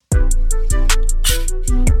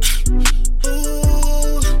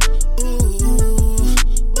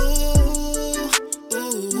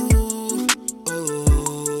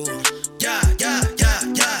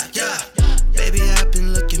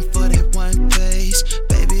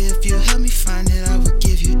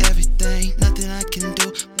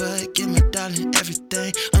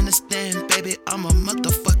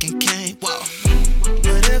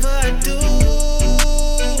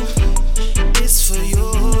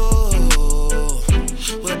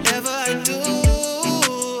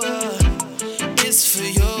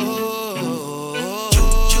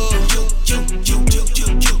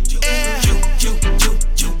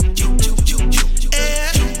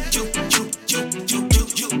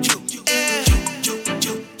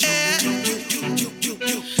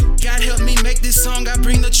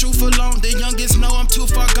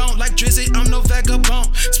See, I'm no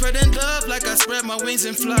vagabond, spreading love like I spread my wings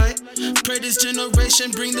and fly. Pray this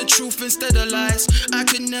generation bring the truth instead of lies. I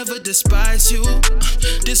could never despise you.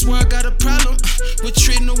 This world got a problem with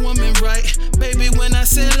treating a woman right. Baby, when I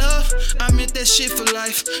say love, I meant that shit for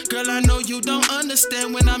life. Girl, I know you don't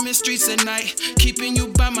understand when I'm in streets at night. Keeping you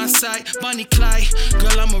by my side, Bonnie Clyde.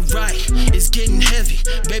 Girl, I'm a right, it's getting heavy.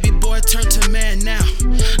 Baby boy, turn to man now.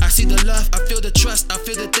 I see the love, I feel the trust, I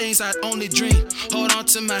feel the things I'd only dream. Hold on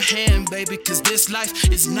to my hand, baby, cause this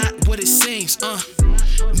life is not what it seems.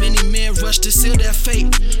 Many men rush to seal their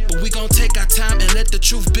fate, but we gon' take our time and let the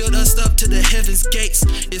truth build us up to the heaven's gates.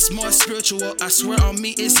 It's more spiritual, I swear on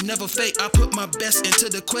me, it's never fake. I put my best into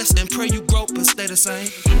the quest and pray you grow, but stay the same.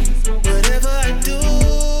 Whatever I do,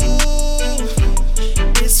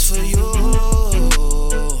 it's for you.